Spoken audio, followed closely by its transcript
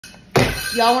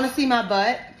Y'all want to see my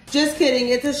butt? Just kidding,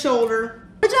 it's a shoulder.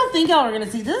 What y'all think y'all are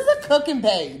gonna see? This is a cooking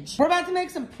page. We're about to make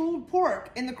some pulled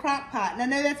pork in the crock pot. And I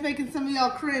know that's making some of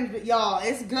y'all cringe, but y'all,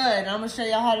 it's good. I'm gonna show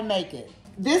y'all how to make it.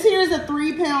 This here is a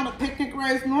 3-pound picnic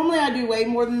roast. Normally I do way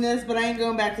more than this, but I ain't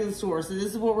going back to the store. So this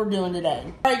is what we're doing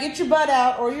today. All right, get your butt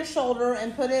out or your shoulder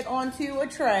and put it onto a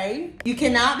tray. You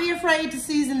cannot be afraid to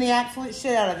season the absolute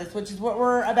shit out of this, which is what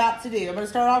we're about to do. I'm gonna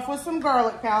start off with some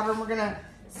garlic powder and we're gonna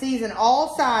season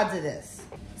all sides of this.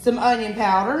 Some onion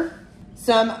powder,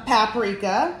 some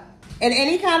paprika, and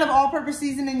any kind of all-purpose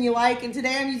seasoning you like. And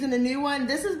today I'm using a new one.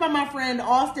 This is by my friend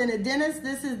Austin Dennis.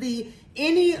 This is the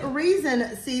Any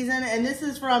Reason season, and this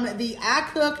is from the I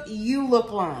Cook You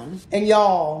Look line. And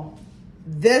y'all,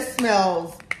 this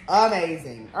smells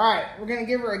amazing. All right, we're gonna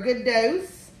give her a good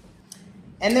dose.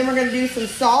 And then we're gonna do some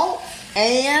salt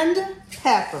and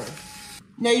pepper.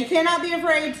 Now, you cannot be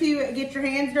afraid to get your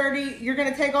hands dirty. You're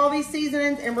gonna take all these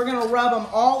seasonings and we're gonna rub them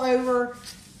all over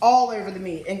the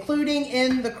meat, including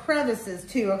in the crevices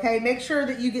too, okay? Make sure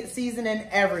that you get seasoning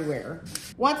everywhere.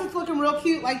 Once it's looking real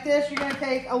cute like this, you're gonna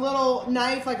take a little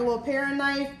knife, like a little paring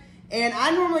knife, and I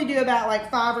normally do about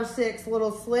like 5 or 6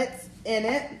 little slits in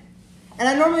it. And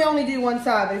I normally only do one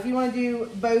side, but if you wanna do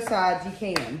both sides, you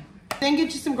can. Then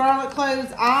get you some garlic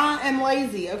cloves. I am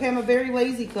lazy, okay? I'm a very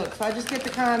lazy cook, so I just get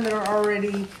the kind that are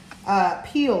already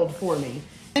peeled for me.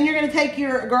 Then you're gonna take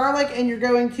your garlic and you're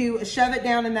going to shove it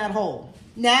down in that hole.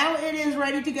 Now it is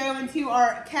ready to go into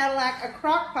our Cadillac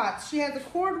crock pot. She has a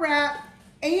cord wrap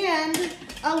and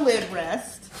a lid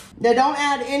rest. Now don't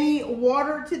add any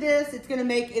water to this. It's gonna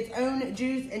make its own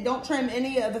juice, and don't trim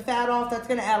any of the fat off. That's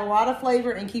gonna add a lot of flavor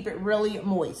and keep it really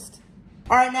moist.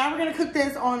 All right, now we're gonna cook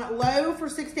this on low for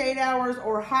 6 to 8 hours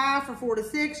or high for 4 to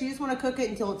 6. You just wanna cook it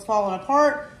until it's falling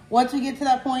apart. Once we get to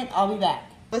that point, I'll be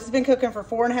back. This has been cooking for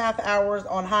 4.5 hours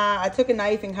on high. I took a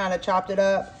knife and kind of chopped it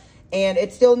up, and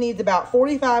it still needs about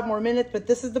 45 more minutes, but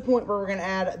this is the point where we're gonna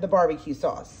add the barbecue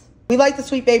sauce. We like the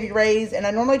Sweet Baby Ray's, and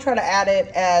I normally try to add it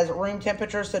as room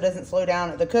temperature so it doesn't slow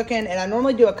down the cooking, and I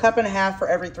normally do 1.5 cups for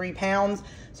every 3 pounds.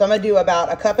 So I'm gonna do about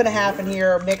 1.5 cups in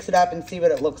here, mix it up and see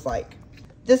what it looks like.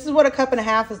 This is what 1.5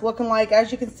 cups is looking like.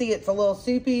 As you can see, it's a little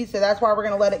soupy, so that's why we're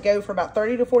gonna let it go for about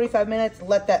 30 to 45 minutes,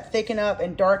 let that thicken up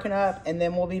and darken up, and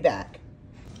then we'll be back.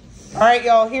 All right,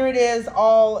 y'all, here it is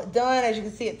all done. As you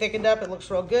can see, it thickened up. It looks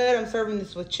real good. I'm serving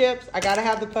this with chips. I gotta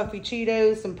have the puffy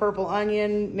Cheetos, some purple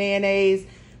onion, mayonnaise,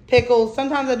 pickles.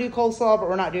 Sometimes I do coleslaw, but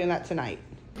we're not doing that tonight.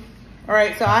 All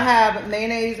right, so I have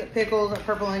mayonnaise, pickles,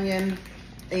 purple onion,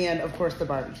 and of course the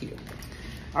barbecue.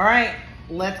 All right,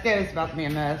 let's go. It's about to be a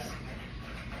mess.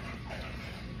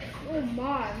 Oh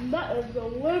my, that is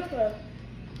delicious.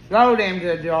 So damn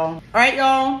good, y'all. All right,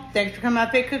 y'all. Thanks for coming to my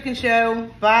Fit Cooking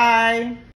Show. Bye.